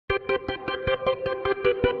What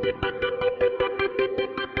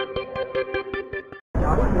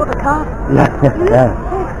a car! Yeah, yeah.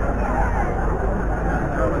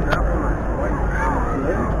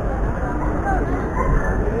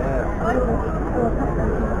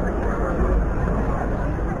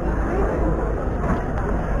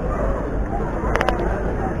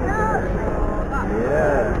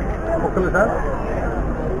 What colour is that?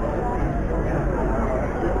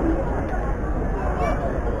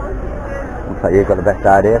 Looks like you've got the best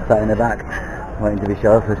idea, sat in the back, waiting to be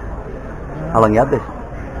chauffeured. How long you had this?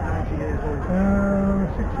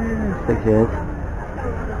 6 years. 6 years.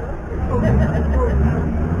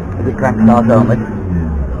 Is it crank start only?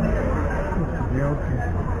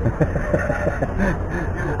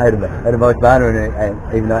 I had a motor banner in it, and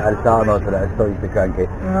even though it had a starter motor, I still used to crank it.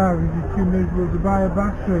 Ah, was it too miserable to buy a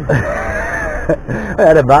battery? I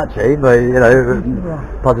had a battery, but you know,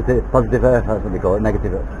 positive earth, that's what they call it,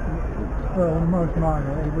 negative earth. Well, most mine,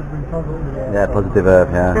 it would have been positive. Yeah, positive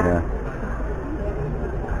earth, yeah.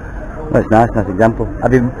 Well, it's nice example.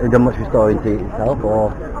 Have you done much restoring to it yourself,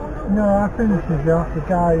 or? No, I finished it off. The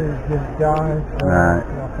guy has just died. So Right.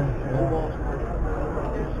 I finished it off.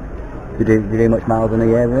 Do you do much miles in a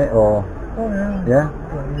year with it, or? Oh yeah. Yeah?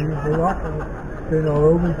 Well, we use a lot. Been all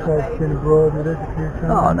over the place, been abroad with it a few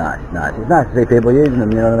times. Oh, nice. It's nice to see people using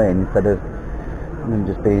them, you know what I mean, instead of them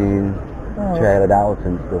just being trailered out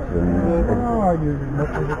and stuff. And I use as much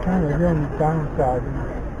as I can. The only downside is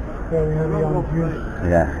very heavy on juice.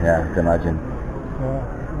 yeah, I can imagine.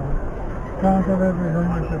 Can't have everything,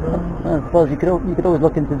 I suppose. Well, I suppose you could always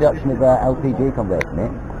look into the option of LPG converting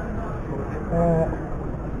it.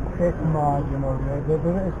 It's marginal, but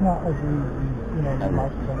it's not as easy, you know, you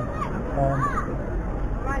might think.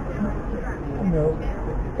 You know,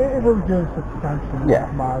 if it was doing substantial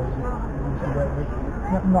miles,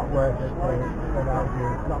 it's not worth it for that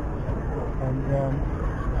year. And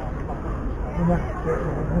the next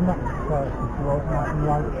person to open up and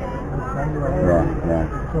like this anyway. Yeah.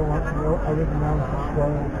 So want to know everything else is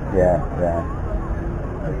spoiled. Yeah.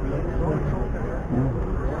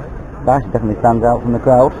 Nice, it definitely stands out from the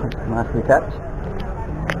crowd. Nicely kept.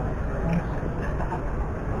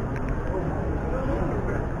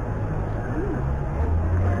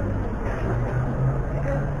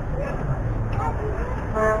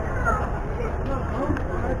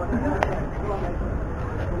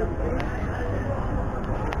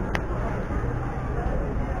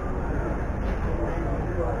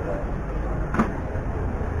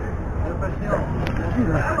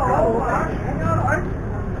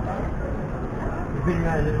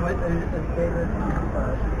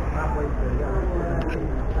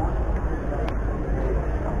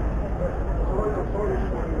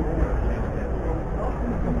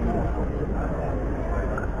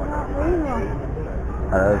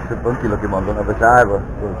 It's a funky looking ones on the other side, but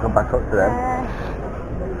we'll come back up to them.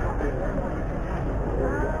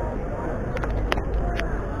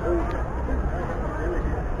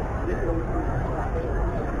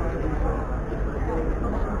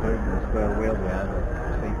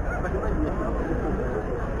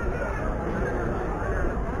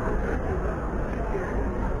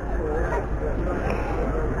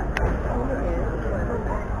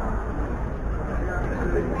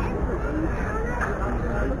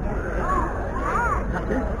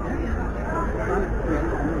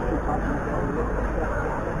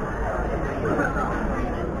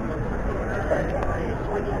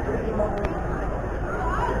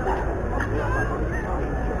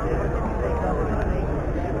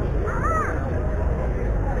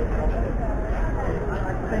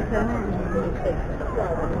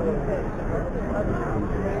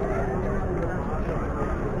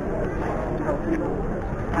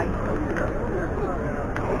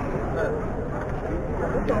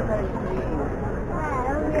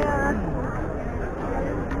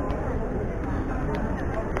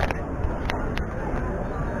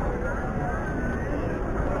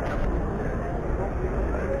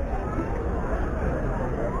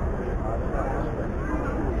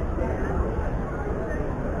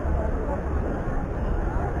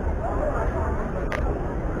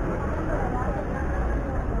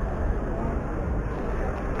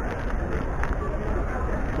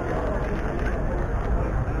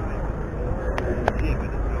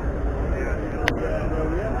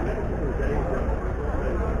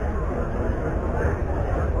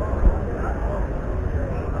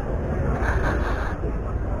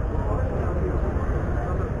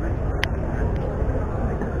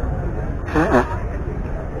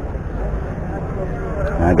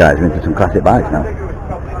 Alright guys, we're into some classic bikes now.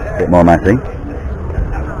 A bit more my thing.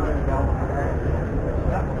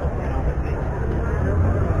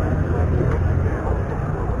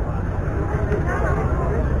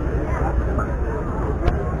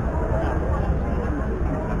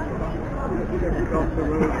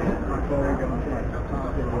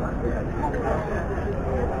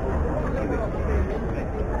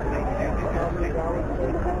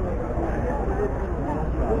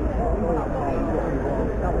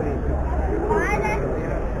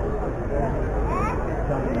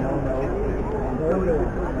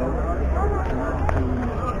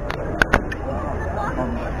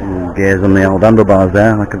 Gears on the old handlebars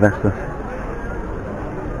there, like a Vespa.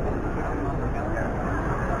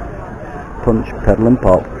 Punch, pedal and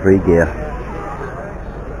pop, 3 gear.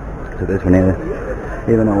 So this one here,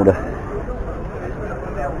 even older.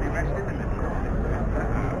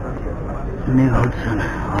 New Hudson.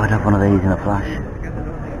 Oh, I'd have one of these in a flash.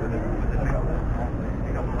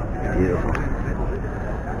 Beautiful.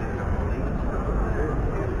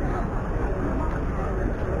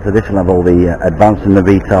 So this will have all the advancing the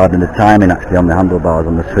retard and the timing actually on the handlebars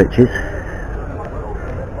on the switches.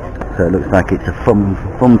 So it looks like it's a thumb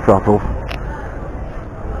throttle.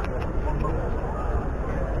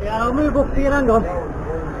 Yeah, I'll move up to you, hang on.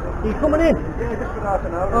 Are you coming in? Yeah, just for half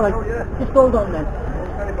an hour. Alright, just hold on then.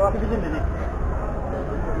 Give us a minute.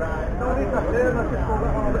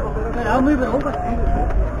 I'll move it over.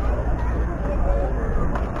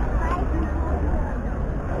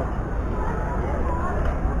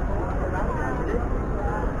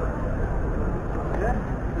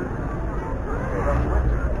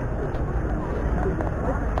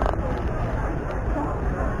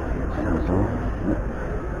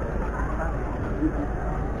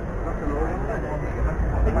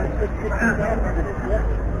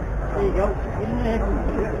 There you go. In there.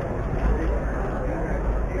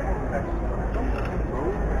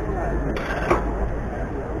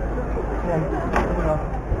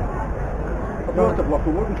 I've got to block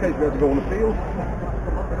of wood in case we have to go on the field.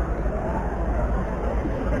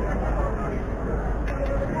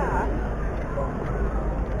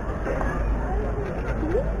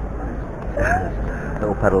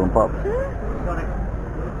 Little pedal and pop.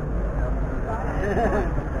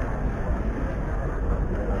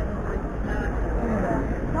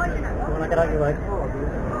 Get out your way.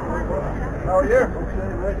 How are you?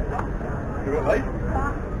 You were late?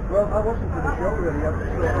 Well, I wasn't to the show really. I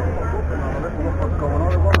just look what's going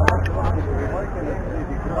on.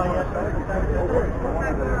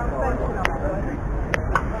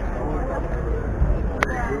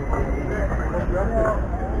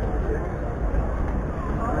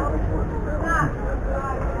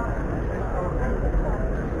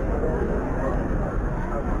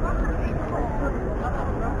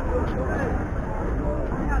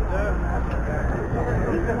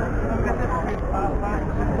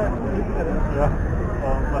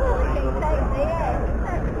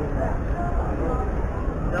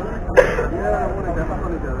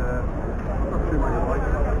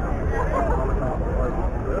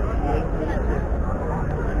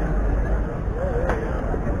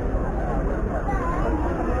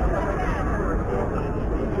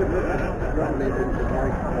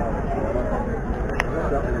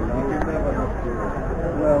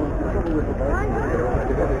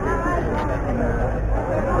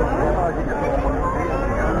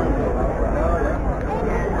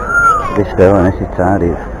 This still, and this is tidy.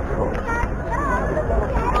 Look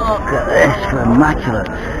at this, immaculate.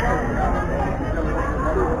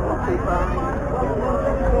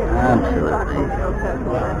 Absolutely.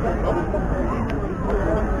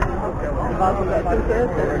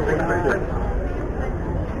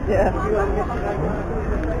 Yeah.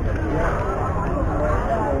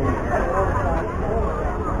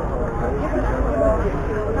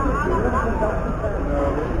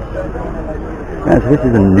 Yeah, so this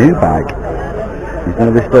is a new bag. He's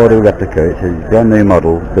going to restore a replica. It's a brand new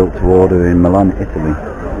model built to order in Milan, Italy.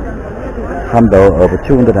 Handbuilt over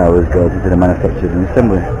 200 hours, goes into the manufacture and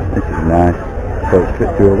assembly. This is nice. So it's fit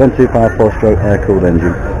to a 1254 stroke air-cooled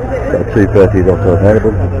engine. Got a 230s auto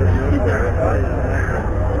available.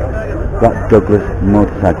 Black Douglas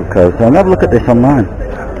motorcycle code. So I'll have a look at this online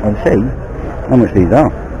and see how much these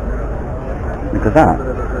are. Because that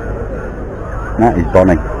is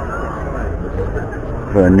bonny.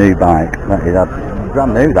 For a new bike, that is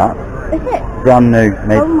brand new. That is it? Brand new,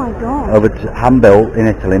 made. Oh my god! Over hand built in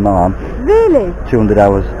Italy, Milan. Really? 200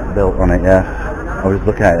 hours built on it. Yeah, I was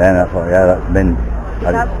looking at it then and I thought, yeah, that's mint. It's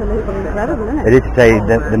absolutely incredible, isn't it? It is to say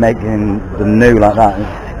that they're making them new like that.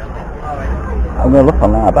 I'm going to look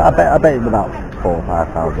on that. I bet it's about 4,000 or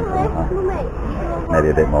 5,000, maybe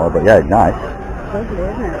a bit more. But yeah, it's nice. Lovely,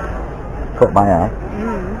 isn't it? Cut by eye.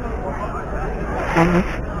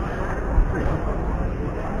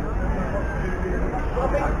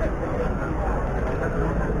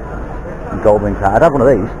 Goldwing car. I'd have one of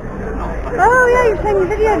these. Oh yeah, you've seen the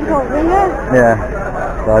video of Goldwing, yeah. Yeah.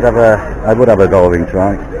 So I would have a Goldwing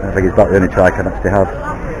trike. I think it's about the only trike I'd actually have. I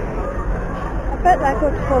bet they're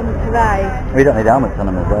good fun to ride. We don't need helmets on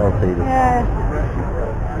them as well, so yeah.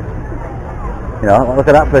 You know, look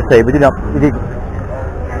at that for a seat. You'd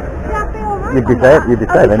be safe,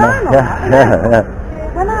 yeah.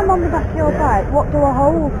 When I'm on the back of your bike, what do I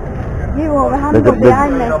hold? You hold the handle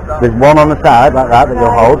behind me. There's one on the side like that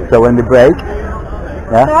you'll hold, so when they break,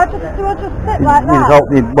 yeah. Do I just sit like You that? just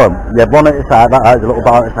hold, you have one at the side like that, there's a little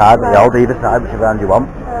bar at the side, that you hold either side, whichever hand you want,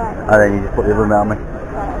 and then you just put the other one around me.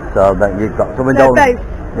 So then you've got something They're don't. both.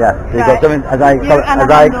 Yeah, so you've got something as I handle.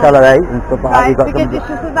 accelerate and stuff like that. You've got because something. it's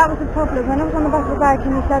just that was the problem. When I was on the back of the bike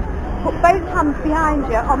and he said, put both hands behind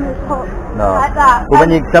you on the foot, like that. But when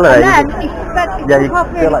you accelerate, and then he spent, you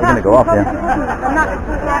feel like you're going to go off, yeah. And that's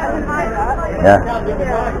why I didn't like that. Yeah.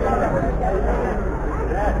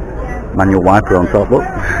 Manual wiper on top, look.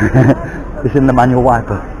 It's in the manual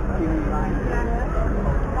wiper.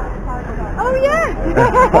 Oh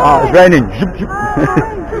yeah! Oh, it's raining.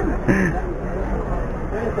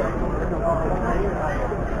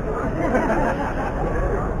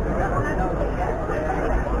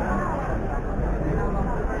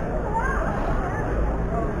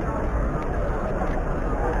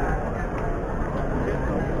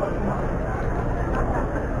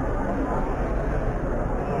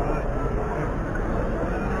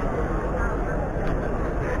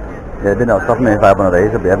 Yeah, it'd be no stopping me if I had one of these,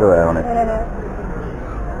 it'd be everywhere on it.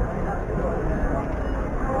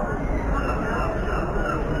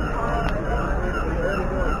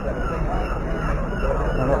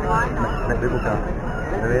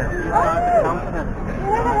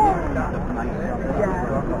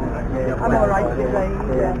 I'm alright today.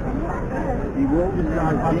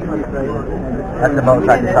 That's the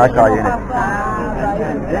motorcycle sidecar unit.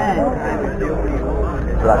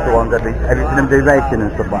 So that's the ones have you seen them do racing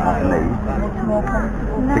and stuff like that in these?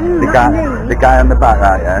 The guy on the back,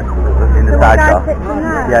 right, yeah, in the sidecar.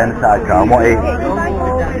 Yeah, in the sidecar. And what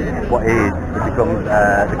he is, it becomes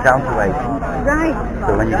the counterweight. Right.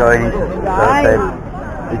 So when you're going into,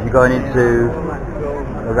 if you're going into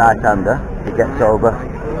a right-hander, he gets over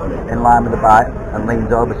in line with the bike and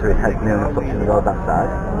leans over so his head's nearly touching the road that side.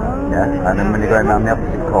 Yeah, and then when you're going around the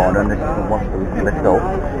opposite corner and this one wants to lift up,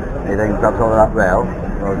 he then grabs hold of that rail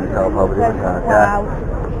and rolls himself over the other side. Wow.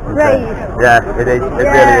 Brave. Yeah, it is. It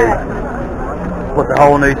really is. Put the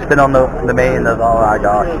whole new spin on the mean of, oh my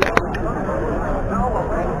gosh.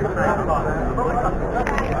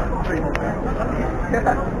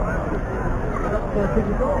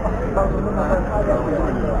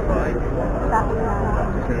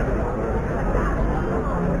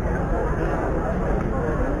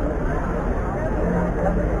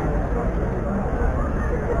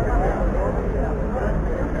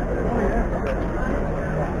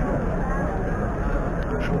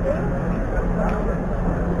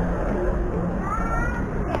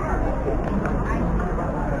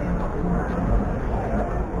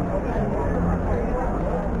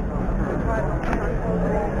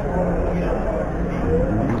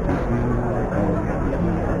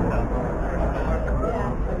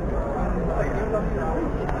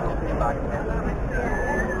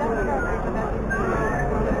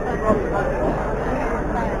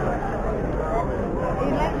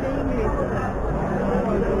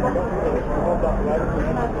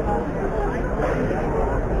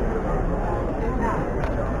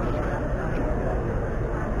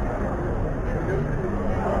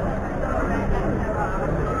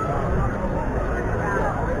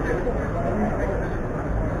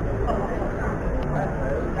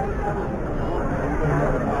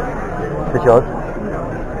 It's yours?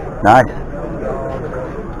 Nice.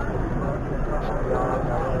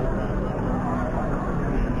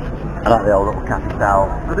 I like the old little cafe style.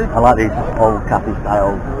 I like these old cafe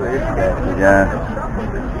style. Yeah.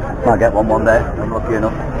 Might get one day. I'm lucky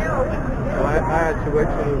enough. I had to wait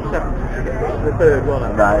till the 7th to get the third one.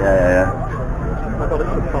 Right, yeah. I got it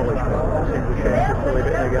for polish, but it seems a shame just to leave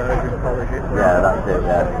it in the garage and polish it. Yeah, that's it,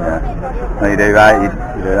 yeah. No, you do right, you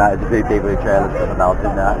do right. There's a few people who trail and stuff about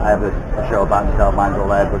it. I have a show about myself, mine's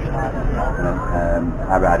all airbrushed. I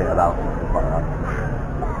ride it about and stuff like that.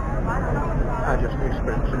 I just do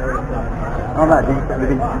sprints and everything. Oh right, did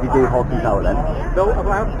you do Halton Tower then? No, I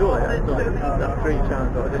haven't done it. I've done it that 3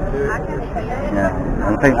 times, but I didn't do it. Yeah,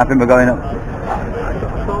 I think we're going up. I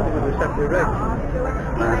started with a separate rig.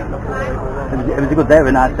 It was a good day,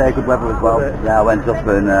 a nice day, good weather as well. Yeah, I went up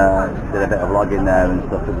and did a bit of vlogging there and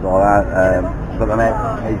stuff, it was alright. But my mate,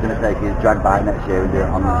 he's going to take his drag bike next year and do it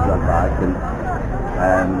on his drag bike, and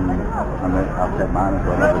I'll take mine as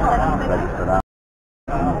well, I'm ready for that.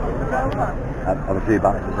 I have a few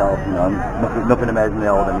bikes myself, you know, nothing amazingly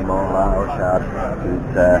old anymore, like, or shard.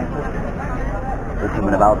 There's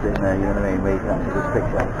something about it, you know what I mean, where you can actually just fix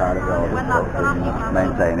it outside of the road and stuff and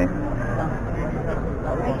maintain it.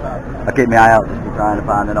 I keep my eye out just to trying to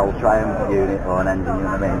find an old Triumph unit or an engine, you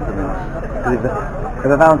know what I mean?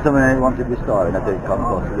 If I found someone who wanted restoring, I'd do it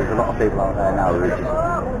compost. There's a lot of people out there now who are just,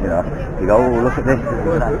 you know. You go, oh, look at this.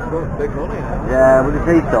 Big money. Yeah, well, they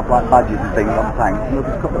see stuff like badges and things on the tanks, and they'll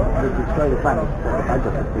just cut they'll display the tanks, put the badge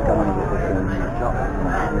up to stick on the shop.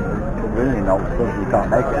 Really old stuff, you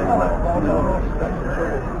can't make it anymore, you know.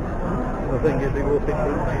 The thing is, they will think.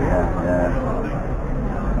 Yeah.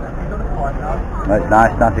 No, it's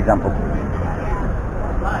nice example.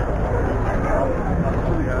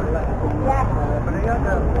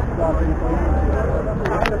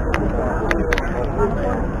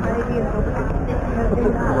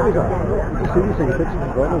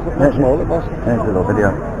 Small it was. Yeah, it's a little video.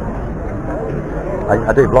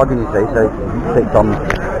 I do vlogging, you see, so it sits on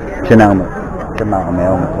chin helmet. Come out on my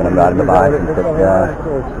helmet when I'm riding the bike and stuff, yeah.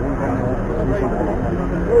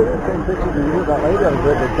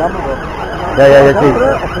 Yeah,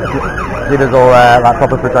 she does all like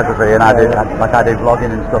proper photography, and I do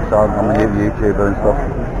vlogging and stuff, so I'm a YouTuber and stuff.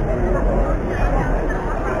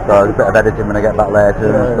 So a bit of editing when I get back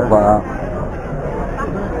later and stuff like that.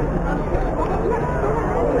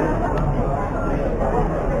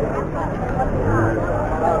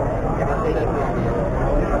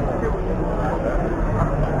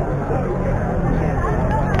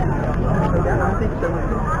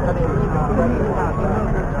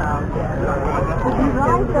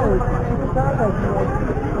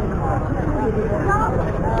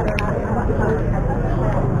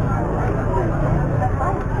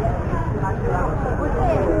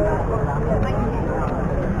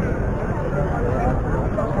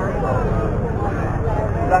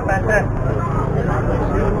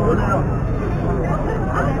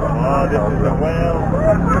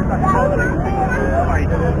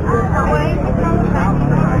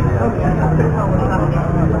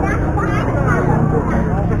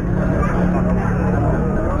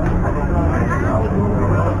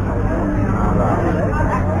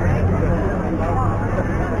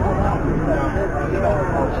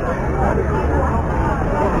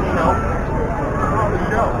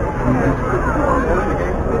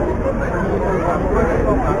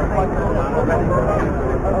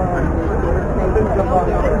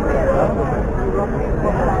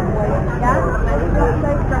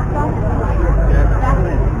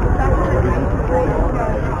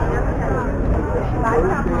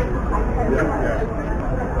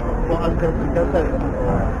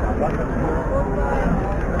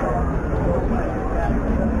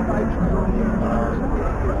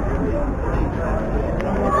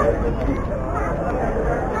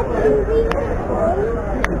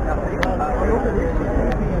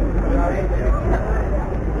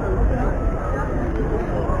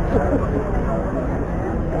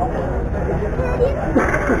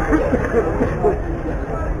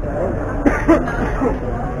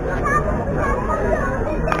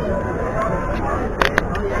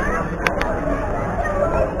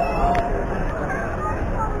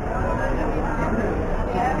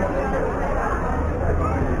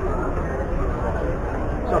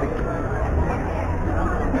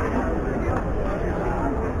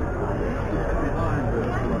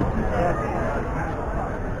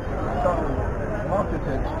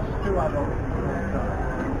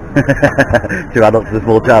 Two adults and a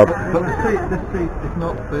small child. But this seat is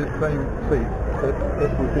not the same seat.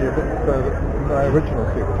 This would be a bit further. My original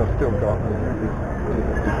seat, which I've still got,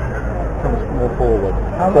 comes more forward.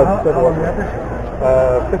 How long have you had this?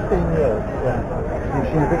 15 years. Yeah. You've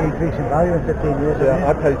seen a big increase in value in 15 years. Yeah,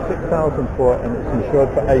 I paid 6,000 for it, and it's insured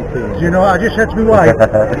for 18. Do you know what I just said to my wife?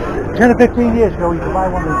 10 or 15 years ago, you could buy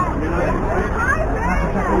one of these.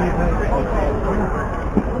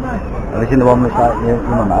 Have you seen the one that's like your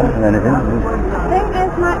mum had and anything? I think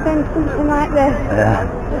this might be something like this. Yeah.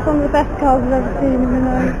 It's one of the best cars I've ever seen in my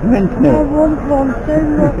life. Isn't I it? want one so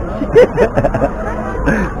much.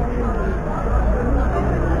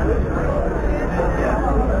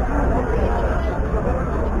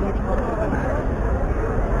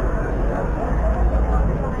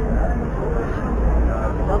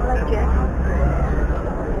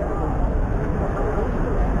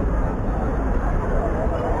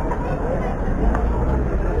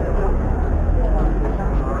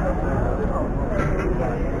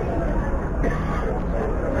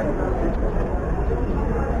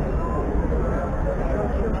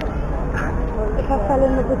 If I fell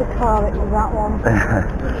in love with a car, it was that one.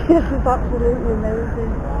 This is absolutely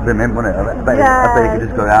amazing. Be mint, wouldn't it? I bet you could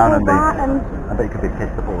just go around and be... I bet you could be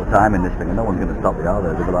pissed up all the time in this thing and no one's going to stop you, are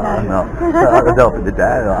they? They'll be like, I'm not. I don't think they're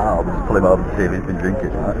there. I'll just pull him over to see if he's been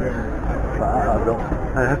drinking. Right? But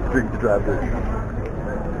I have to drink to drive this.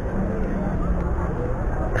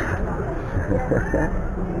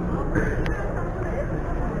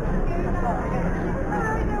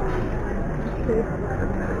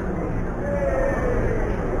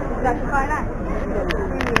 That's quite nice.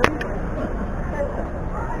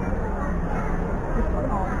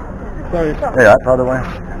 Sorry. Yeah, by the way.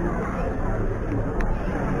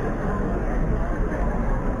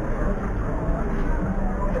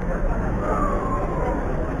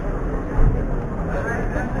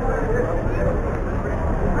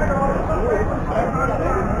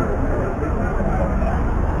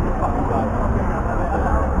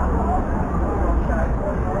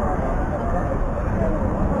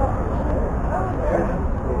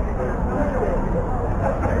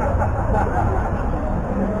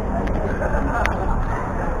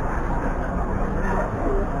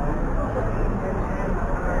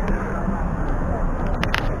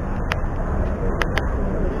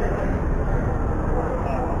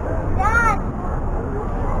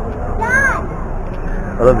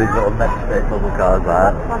 I love these little next-state bubble cars like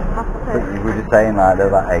that. Fantastic. We were just saying like they're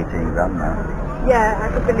about 18 grand now. Yeah,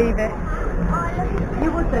 I could believe it.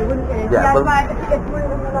 You would though, wouldn't you? Yeah, but- If it was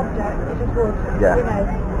an object, you just would. Yeah. You know,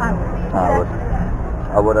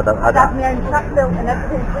 I would have done. I'd have my own track built and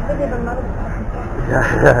everything, but they didn't matter.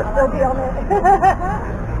 Yeah. Still be on it.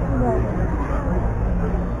 No.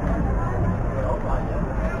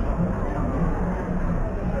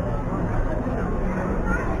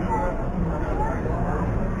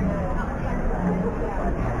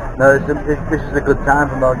 No, this is a good time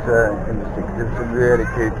for motor industry because there's some really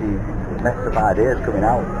kooky, messed up ideas coming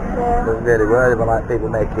out. Yeah. There really were. There were like people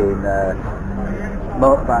making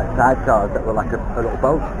motorbike sidecars that were like a little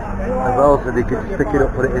boat as well, so they could just pick it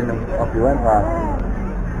up, put it in, and off you went. Like.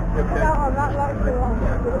 Yeah. On that like the one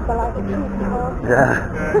with the like the cute car. Yeah.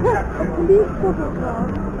 These bubble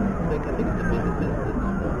cars.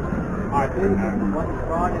 I think that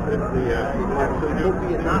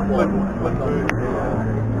one.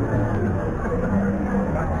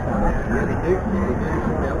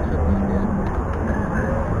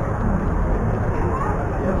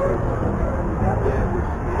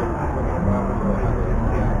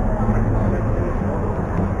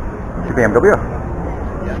 It's a BMW. Oh,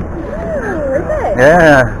 is it?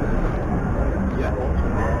 Yeah.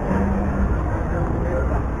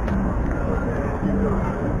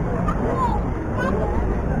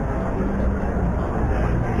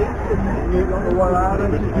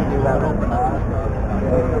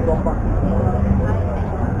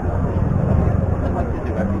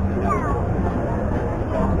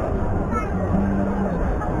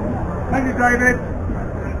 Thank you, David.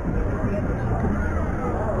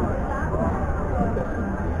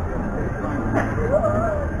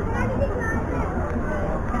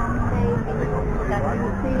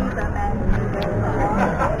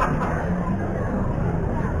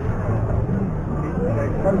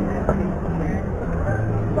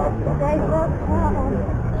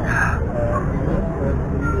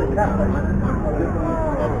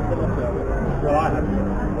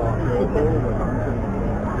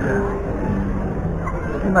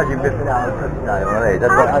 Imagine ripping out a touchdown on it. I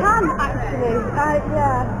can actually.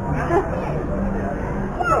 Yeah.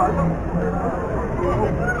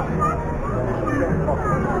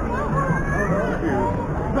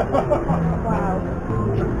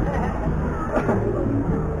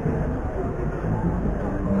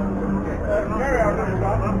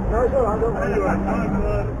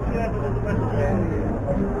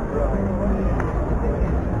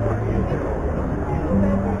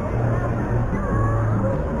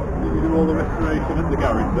 You do all the restoration at the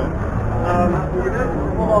garage then? We do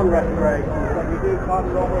full-on restoration, but we do quite a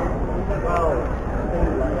lot of, well,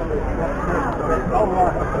 things like that. Oh,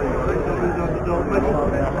 right.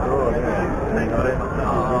 Got it.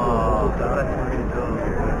 Oh, that's really cool.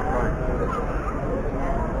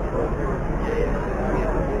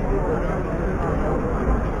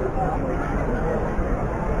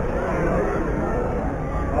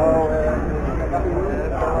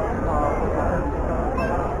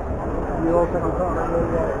 You also have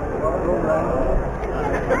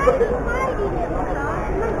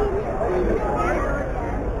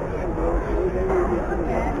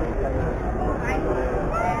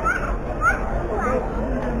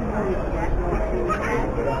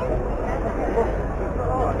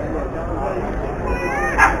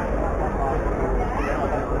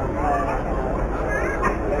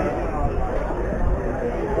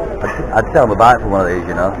I'd sell my bike for one of these,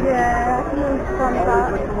 you know. Yeah, I can understand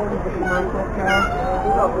that.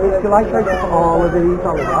 Would you like to take all of these,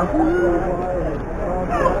 Oliver?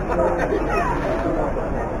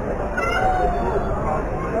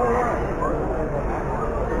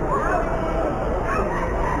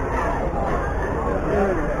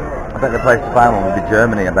 I bet the place to find one would be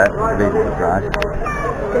Germany, I bet, a reasonable price.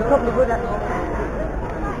 They probably would actually.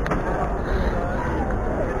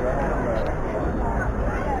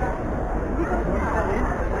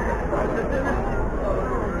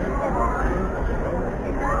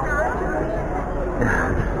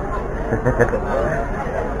 alright,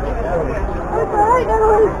 no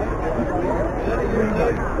worries.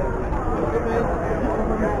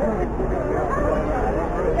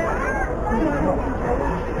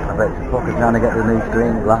 I bet the fuckers trying to get the new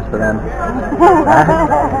screen at last for them.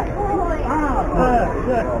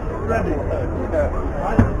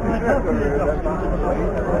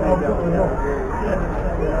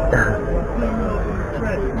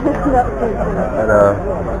 Hello.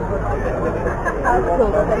 That's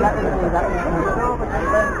cool, but let them do that.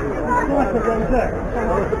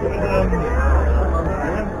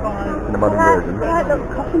 The modern version. Right, look,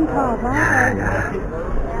 coffin cars, aren't they? Yeah.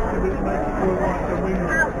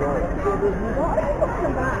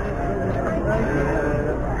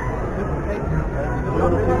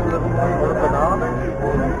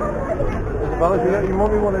 As well as you get your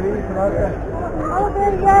mummy one of these tonight, yeah. Oh,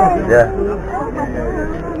 there you go. Yeah.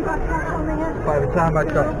 By the time I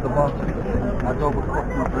got to the bottom, I'd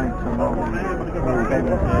overcooked my drink, so now we're getting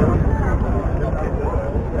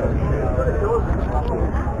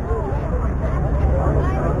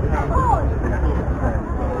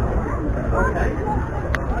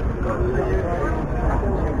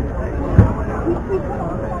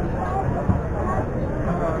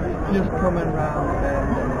just coming round there.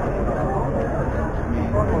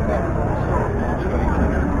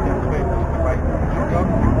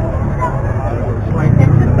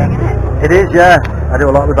 It is, yeah. I do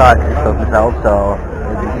a lot with bikes and stuff myself, so...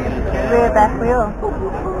 Rear back wheel.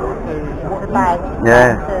 The bike.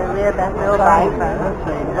 Yeah. The rear back wheel bike.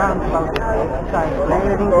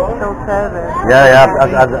 Everything's still service. Yeah,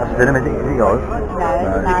 I've seen him. Is he yours? No,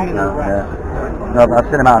 it's nice. No, yeah. No, but I've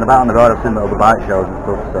seen him out and about on the road. I've seen him at other bike shows and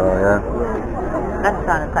stuff, so yeah. That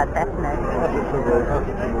sounded quite fascinating.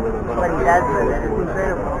 What he does with it is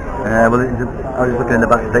incredible. Well, I was looking in the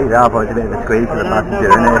back seat there. I thought it was a bit of a squeeze for the passenger,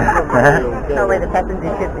 isn't it? Not where the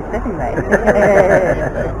passenger should be sitting, mate.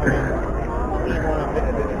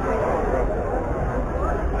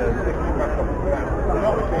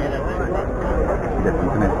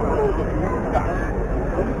 Different, isn't it?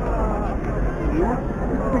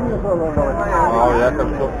 Oh yeah,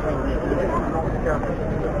 that's cool.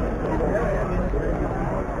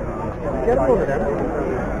 Get over there.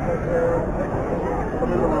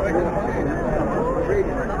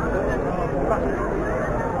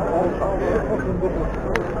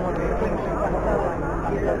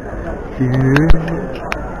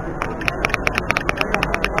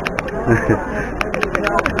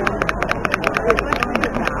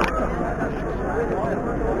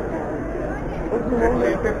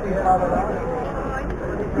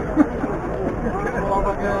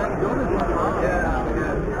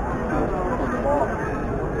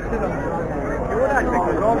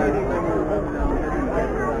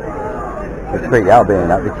 It's pretty out being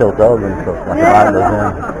that, they tilt over and stuff like that, doesn't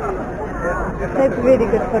it? It's really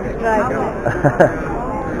good for the drive.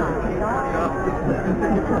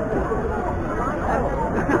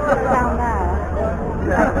 Down there,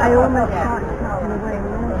 I almost started snapping away.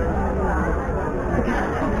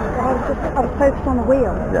 I was focused on the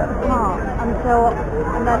wheel, Yeah. the car, and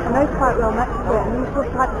there's a motorbike wheel next to it, and you saw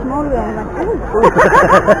like the small wheel, and I went, ooh.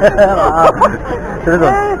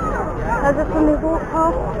 I just suddenly walked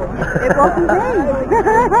past. It wasn't me.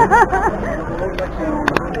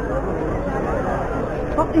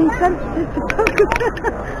 What insensitive to focus.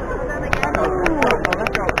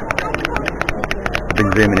 I've been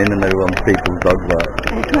zooming in and everyone's people's dogs like.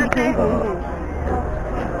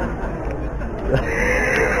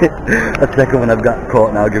 That's the second one I've got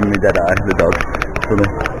caught now giving me dead eye, the dog. Funny.